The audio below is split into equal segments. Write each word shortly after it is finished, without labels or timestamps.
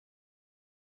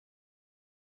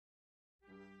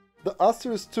The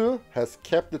Astros II has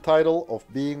kept the title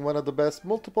of being one of the best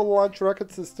multiple launch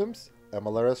rocket systems,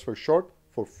 MLRS for short,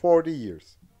 for 40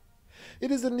 years. It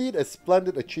is indeed a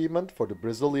splendid achievement for the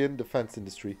Brazilian defense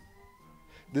industry.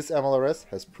 This MLRS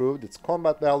has proved its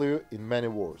combat value in many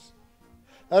wars.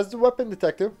 As the weapon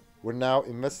detective, we're now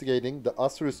investigating the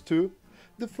Astros II,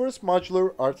 the first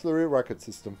modular artillery rocket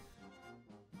system.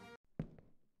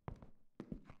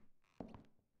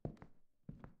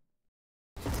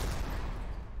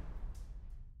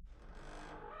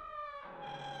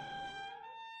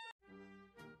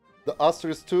 The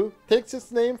Astros II takes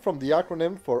its name from the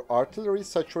acronym for Artillery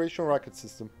Saturation Rocket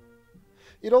System.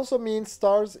 It also means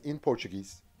stars in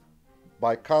Portuguese.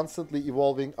 By constantly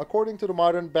evolving according to the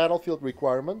modern battlefield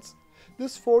requirements,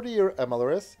 this 40-year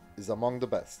MLRS is among the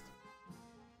best.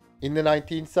 In the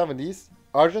 1970s,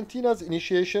 Argentina's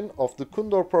initiation of the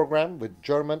Condor program with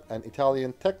German and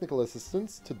Italian technical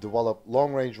assistance to develop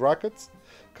long-range rockets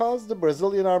caused the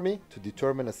Brazilian army to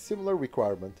determine a similar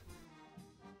requirement.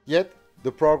 Yet,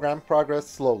 the program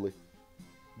progressed slowly.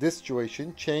 This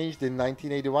situation changed in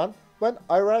 1981 when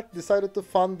Iraq decided to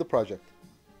fund the project.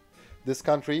 This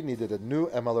country needed a new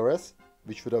MLRS,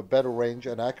 which would have better range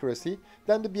and accuracy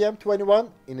than the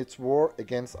BM-21 in its war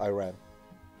against Iran.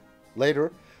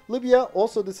 Later, Libya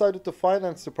also decided to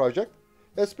finance the project,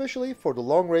 especially for the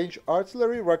long-range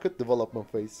artillery rocket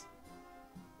development phase.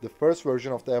 The first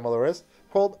version of the MLRS,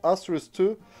 called Astros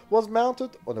II, was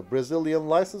mounted on a Brazilian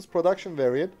licensed production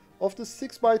variant of the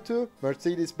 6x2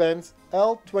 Mercedes-Benz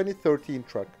L2013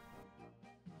 truck.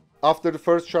 After the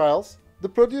first trials, the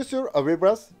producer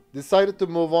Avibras decided to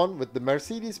move on with the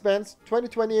Mercedes-Benz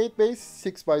 2028 base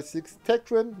 6x6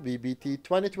 Tectron VBT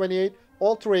 2028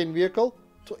 all-terrain vehicle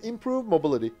to improve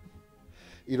mobility.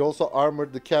 It also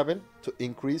armored the cabin to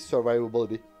increase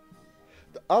survivability.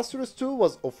 The Astros II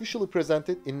was officially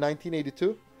presented in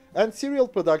 1982 and serial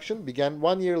production began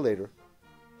 1 year later.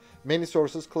 Many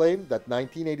sources claim that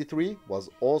 1983 was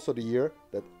also the year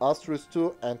that Astros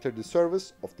II entered the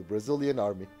service of the Brazilian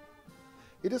army.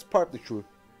 It is partly true.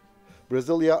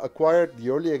 Brasilia acquired the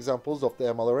early examples of the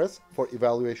MLRS for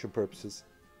evaluation purposes.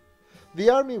 The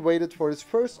army waited for its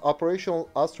first operational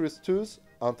Astros IIs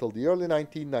until the early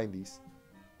 1990s.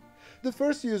 The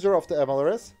first user of the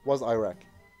MLRS was Iraq.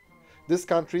 This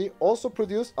country also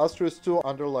produced Astros II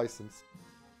under license.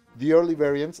 The early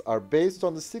variants are based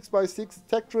on the 6x6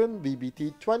 Tectron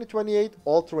VBT 2028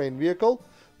 all-terrain vehicle,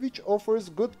 which offers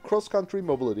good cross-country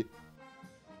mobility.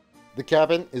 The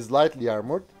cabin is lightly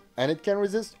armored, and it can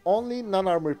resist only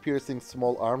non-armor-piercing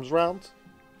small arms rounds,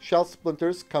 shell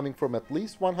splinters coming from at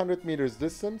least 100 meters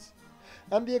distance,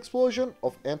 and the explosion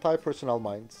of anti-personnel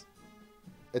mines.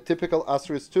 A typical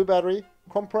Astros II battery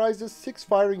comprises 6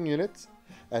 firing units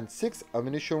and 6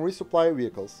 ammunition resupply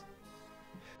vehicles.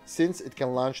 Since it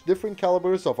can launch different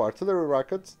calibers of artillery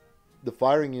rockets, the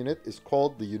firing unit is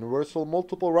called the Universal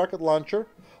Multiple Rocket Launcher,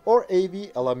 or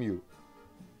AV-LMU.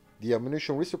 The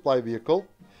ammunition resupply vehicle,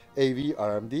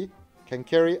 AV-RMD, can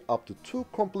carry up to 2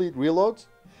 complete reloads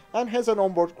and has an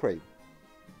onboard crane.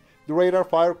 The radar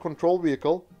fire control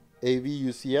vehicle,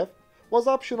 AV-UCF, was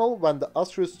optional when the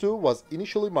Astros II was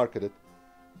initially marketed.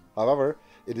 However,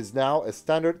 it is now a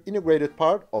standard integrated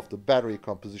part of the battery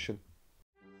composition.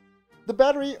 The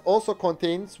battery also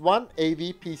contains 1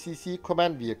 AV-PCC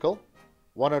command vehicle,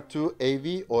 1 or 2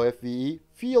 AV-OFVE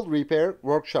field repair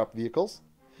workshop vehicles,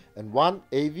 and 1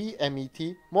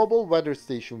 AV-MET mobile weather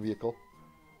station vehicle.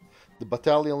 The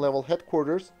battalion-level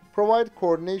headquarters provide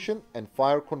coordination and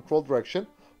fire control direction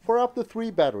for up to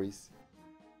 3 batteries.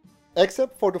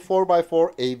 Except for the 4x4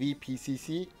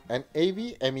 AV-PCC and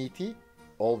AV-MET,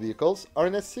 all vehicles are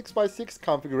in a 6x6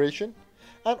 configuration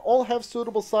and all have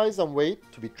suitable size and weight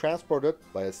to be transported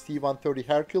by a C-130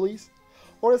 Hercules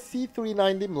or a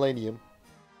C-390 Millennium.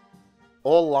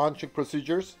 All launching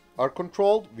procedures are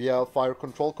controlled via a fire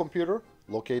control computer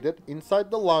located inside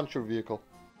the launcher vehicle.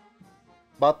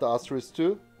 But the Astros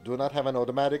II do not have an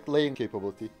automatic laying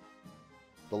capability.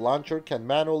 The launcher can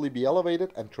manually be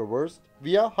elevated and traversed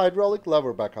via hydraulic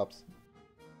lever backups.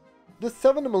 The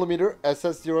 70mm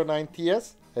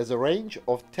SS-09TS has a range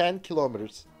of 10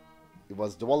 kilometers. It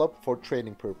was developed for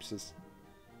training purposes.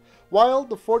 While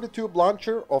the 40-tube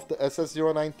launcher of the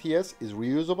SS-09TS is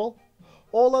reusable,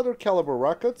 all other caliber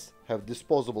rockets have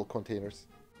disposable containers.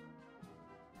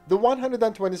 The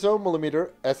 127mm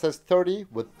SS-30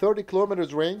 with 30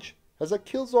 km range has a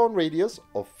kill zone radius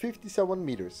of 57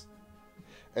 meters.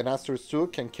 An Astros II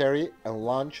can carry and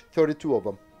launch 32 of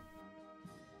them.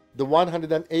 The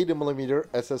 180mm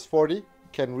SS-40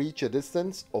 can reach a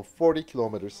distance of 40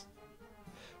 kilometers.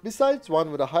 Besides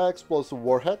one with a high explosive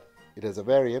warhead, It has a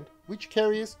variant which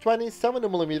carries 20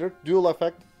 70mm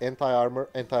dual-effect anti-armor,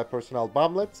 anti-personnel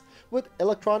bomblets with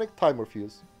electronic timer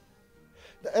fuse.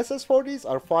 The SS-40s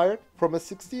are fired from a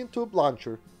 16-tube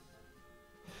launcher.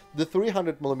 The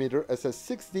 300mm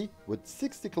SS-60 with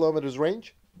 60 km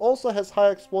range also has high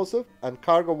explosive and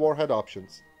cargo warhead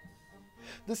options.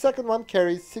 The second one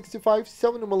carries 65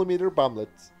 70mm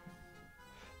bomblets.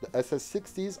 The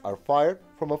SS-60s are fired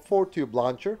from a 4-tube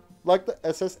launcher like the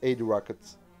SS-80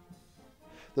 rockets.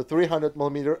 The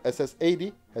 300mm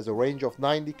SS-80 has a range of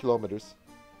 90 km.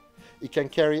 It can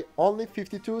carry only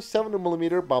 52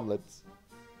 70mm bomblets.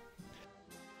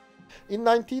 In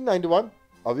 1991,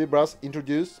 Avibras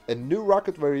introduced a new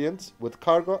rocket variant with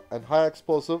cargo and high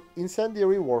explosive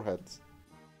incendiary warheads.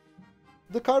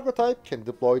 The cargo type can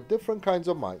deploy different kinds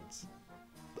of mines.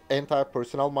 The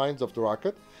anti-personnel mines of the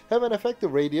rocket have an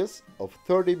effective radius of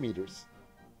 30 meters.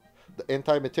 The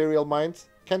anti-material mines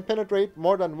can penetrate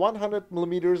more than 100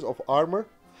 mm of armor,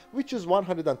 which is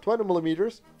 120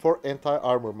 mm for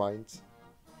anti-armor mines.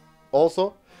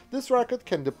 Also, this rocket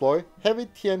can deploy heavy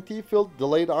TNT-filled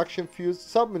delayed action fused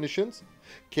submunitions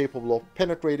capable of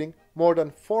penetrating more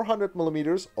than 400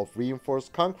 mm of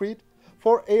reinforced concrete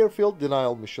for airfield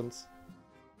denial missions.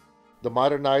 The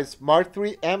modernized Mark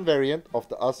III M variant of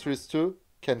the Astros II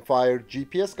can fire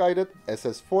GPS-guided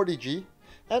SS-40G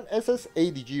and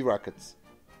SS-80G rockets.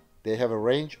 They have a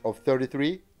range of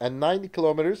 33 and 90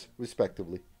 km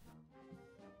respectively.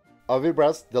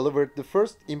 Avibras delivered the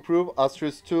first improved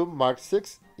Astros II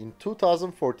MK-6 in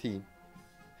 2014.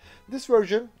 This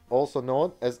version, also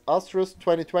known as Astros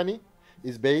 2020,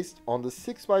 is based on the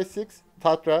 6x6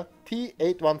 Tatra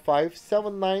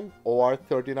T815-79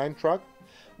 OR39 truck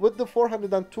with the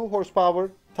 402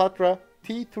 horsepower Tatra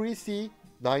T3C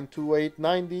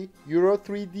 92890 Euro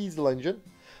 3 diesel engine,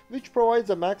 which provides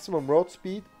a maximum road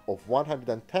speed of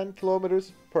 110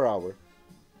 km per hour.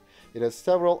 It has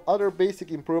several other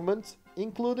basic improvements,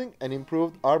 including an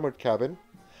improved armored cabin,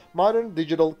 modern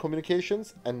digital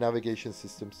communications and navigation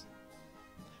systems.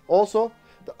 Also,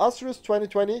 the Astros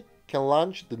 2020 can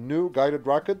launch the new guided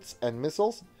rockets and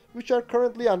missiles which are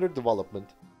currently under development.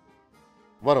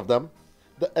 One of them,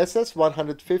 the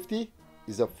SS-150,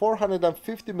 is a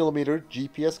 450mm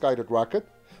GPS-guided rocket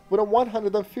with a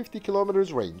 150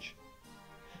 km range.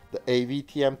 The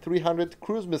AVTM-300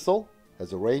 cruise missile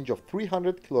has a range of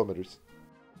 300 km.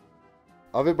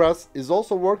 Avibras is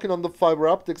also working on the fiber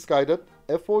optics guided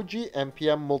FOG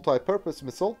MPM multi-purpose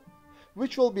missile,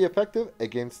 which will be effective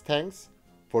against tanks,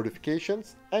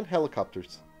 fortifications, and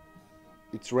helicopters.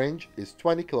 Its range is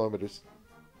 20 km.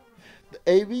 The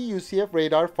AV-UCF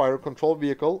radar fire control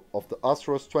vehicle of the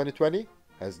Astros 2020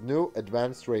 has new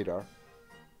advanced radar.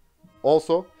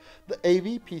 Also, the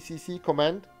AV-PCC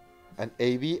command and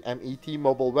AV-MET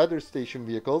mobile weather station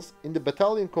vehicles in the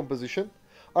battalion composition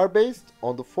are based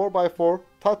on the 4x4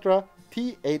 Tatra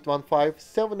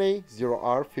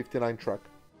T815-7A0R59 truck.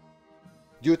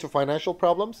 Due to financial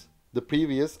problems, the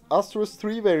previous Astros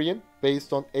III variant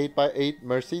based on 8x8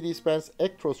 Mercedes-Benz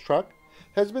Actros truck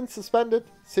has been suspended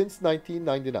since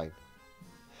 1999.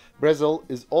 Brazil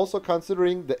is also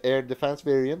considering the air defense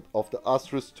variant of the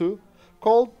Astros II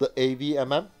called the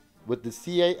AVMM with the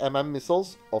CAMM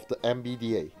missiles of the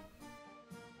MBDA.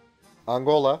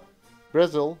 Angola,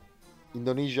 Brazil,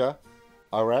 Indonesia,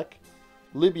 Iraq,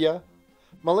 Libya,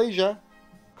 Malaysia,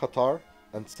 Qatar,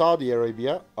 and Saudi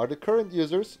Arabia are the current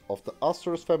users of the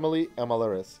Astros family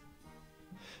MLRS.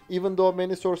 Even though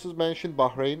many sources mention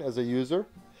Bahrain as a user,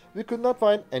 we could not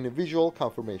find any visual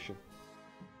confirmation.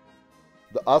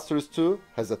 The Astros II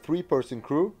has a 3-person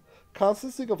crew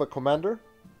consisting of a commander,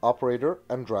 operator,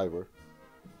 and driver.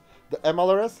 The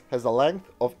MLRS has a length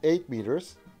of 8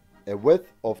 meters, a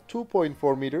width of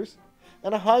 2.4 meters,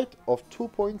 and a height of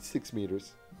 2.6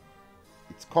 meters.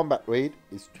 Its combat weight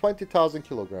is 20,000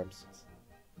 kilograms.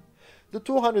 The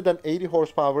 280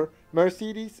 horsepower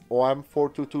Mercedes OM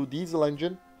 422 diesel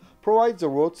engine provides a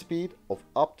road speed of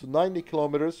up to 90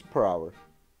 kilometers per hour.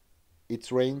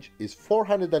 Its range is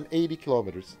 480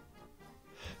 kilometers.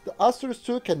 The Astros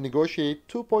II can negotiate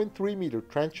 2.3 meter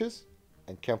trenches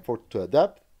and can fort to a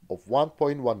depth of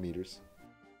 1.1 meters.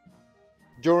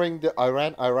 During the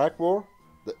Iran-Iraq War,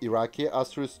 the Iraqi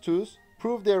Astros IIs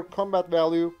proved their combat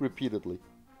value repeatedly.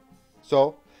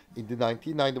 So, in the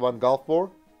 1991 Gulf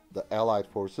War, the Allied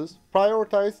forces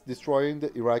prioritized destroying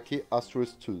the Iraqi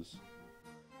Astros IIs.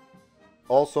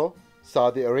 Also,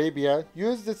 Saudi Arabia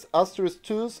used its Astros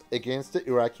IIs against the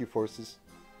Iraqi forces.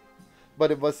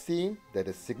 But it was seen that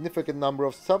a significant number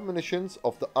of submunitions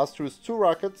of the Astros II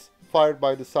rockets fired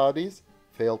by the Saudis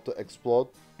failed to explode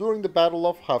during the Battle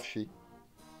of Hafshi.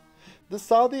 The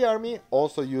Saudi army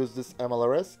also used this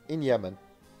MLRS in Yemen.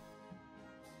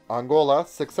 Angola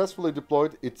successfully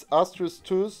deployed its Astros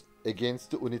IIs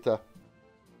against the UNITA.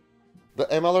 The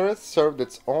MLRS served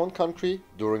its own country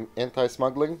during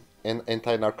anti-smuggling and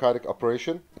anti-narcotic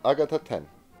operation Agatha 10.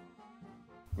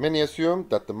 Many assume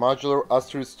that the modular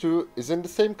Astros II is in the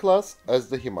same class as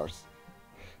the HIMARS.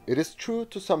 It is true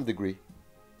to some degree.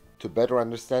 To better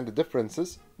understand the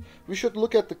differences, we should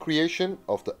look at the creation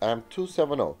of the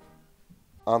M270.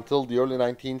 Until the early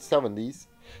 1970s,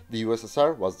 the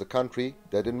USSR was the country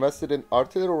that invested in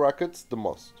artillery rockets the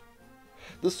most.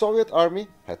 The Soviet Army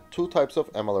had two types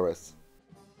of MLRS.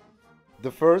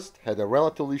 The first had a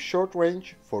relatively short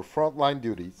range for frontline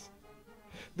duties.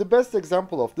 The best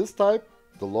example of this type,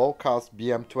 the low-cost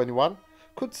BM-21,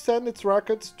 could send its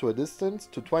rockets to a distance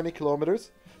to 20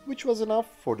 kilometers, which was enough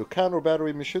for the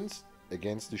counter-battery missions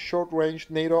against the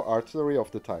short-range NATO artillery of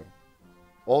the time.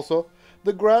 Also,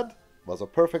 the Grad was a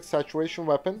perfect saturation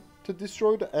weapon to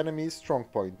destroy the enemy's strong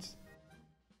points.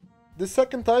 The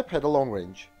second type had a long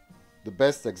range. The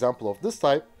best example of this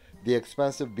type, the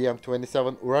expensive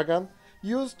BM-27 Uragan,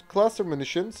 used cluster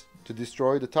munitions to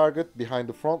destroy the target behind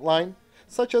the front line,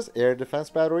 such as air defense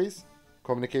batteries,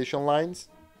 communication lines,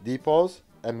 depots,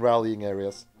 and rallying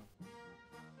areas.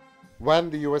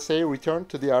 When the USA returned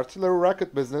to the artillery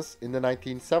rocket business in the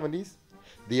 1970s,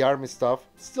 the Army staff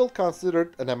still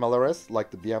considered an MLRS like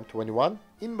the BM-21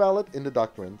 invalid in the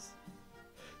doctrines.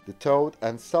 The towed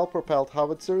and self-propelled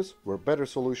howitzers were better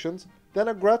solutions than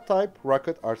a Grad-type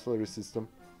rocket artillery system.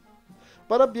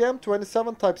 But a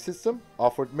BM-27 type system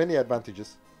offered many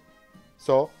advantages.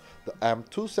 So, the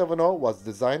M270 was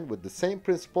designed with the same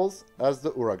principles as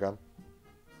the Uragan.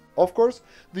 Of course,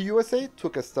 the USA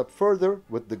took a step further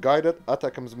with the guided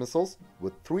ATACMS missiles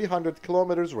with 300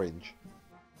 kilometers range.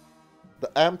 The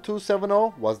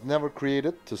M270 was never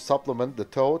created to supplement the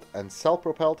towed and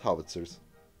self-propelled howitzers.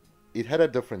 It had a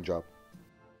different job.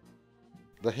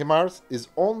 The HIMARS is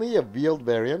only a wheeled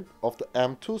variant of the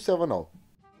M270.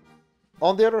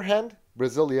 On the other hand,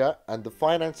 Brasilia and the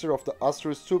financier of the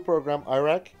Astros II program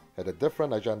Iraq had a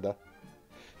different agenda.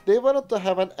 They wanted to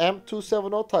have an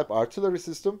M270 type artillery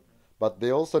system, but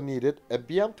they also needed a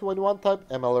BM-21 type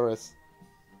MLRS.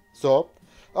 So,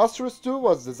 Astros II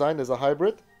was designed as a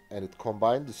hybrid, and it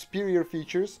combined the superior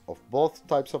features of both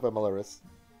types of MLRS.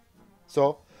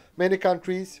 So, many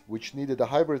countries which needed a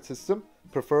hybrid system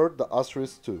preferred the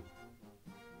Astros II.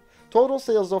 Total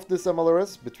sales of this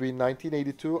MLRS between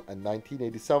 1982 and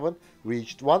 1987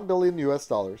 reached $1 billion.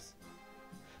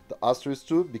 The Astros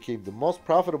II became the most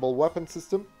profitable weapon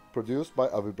system produced by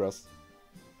Avibras.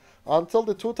 Until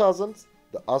the 2000s,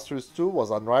 the Astros II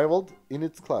was unrivaled in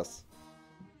its class.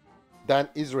 Then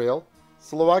Israel,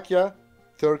 Slovakia,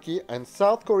 Turkey, and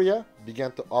South Korea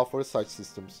began to offer such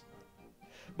systems.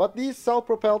 But these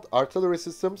self-propelled artillery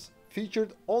systems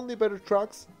featured only better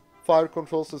trucks, fire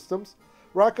control systems,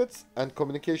 rockets, and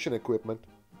communication equipment.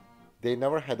 They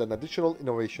never had an additional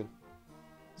innovation.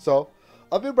 So,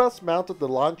 Avibras mounted the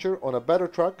launcher on a better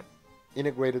truck,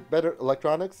 integrated better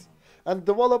electronics, and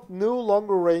developed new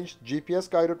longer-range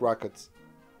GPS-guided rockets.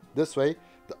 This way,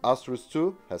 the Astros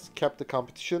II has kept the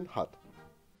competition hot.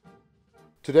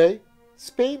 Today,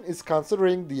 Spain is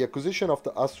considering the acquisition of the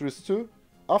Astros II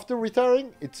after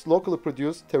retiring its locally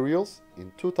produced Terriers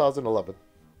in 2011.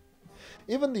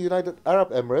 Even the United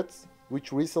Arab Emirates,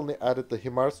 which recently added the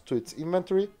HIMARS to its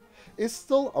inventory, is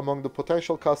still among the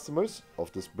potential customers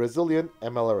of this Brazilian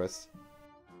MLRS.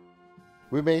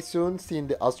 We may soon see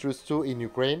the Astros II in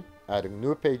Ukraine adding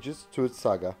new pages to its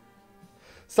saga.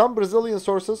 Some Brazilian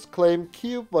sources claim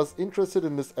Kyiv was interested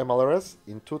in this MLRS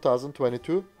in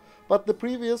 2022, but the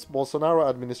previous Bolsonaro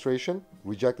administration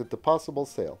rejected the possible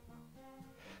sale.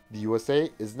 The USA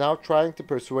is now trying to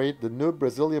persuade the new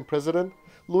Brazilian president,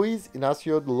 Luiz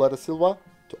Inácio Lula da Silva,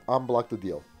 to unblock the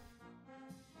deal.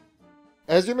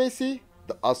 As you may see,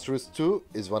 the Astros II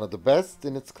is one of the best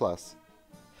in its class.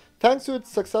 Thanks to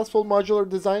its successful modular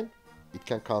design, it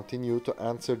can continue to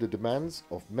answer the demands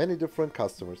of many different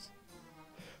customers.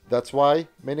 That's why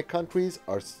many countries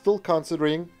are still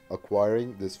considering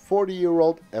acquiring this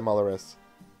 40-year-old MLRS.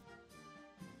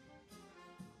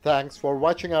 Thanks for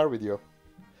watching our video.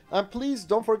 And please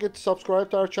don't forget to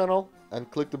subscribe to our channel and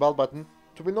click the bell button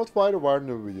to be notified of our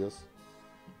new videos.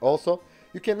 Also,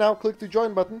 you can now click the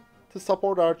join button to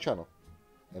support our channel.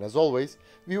 And as always,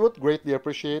 we would greatly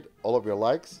appreciate all of your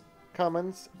likes,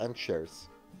 comments, and shares.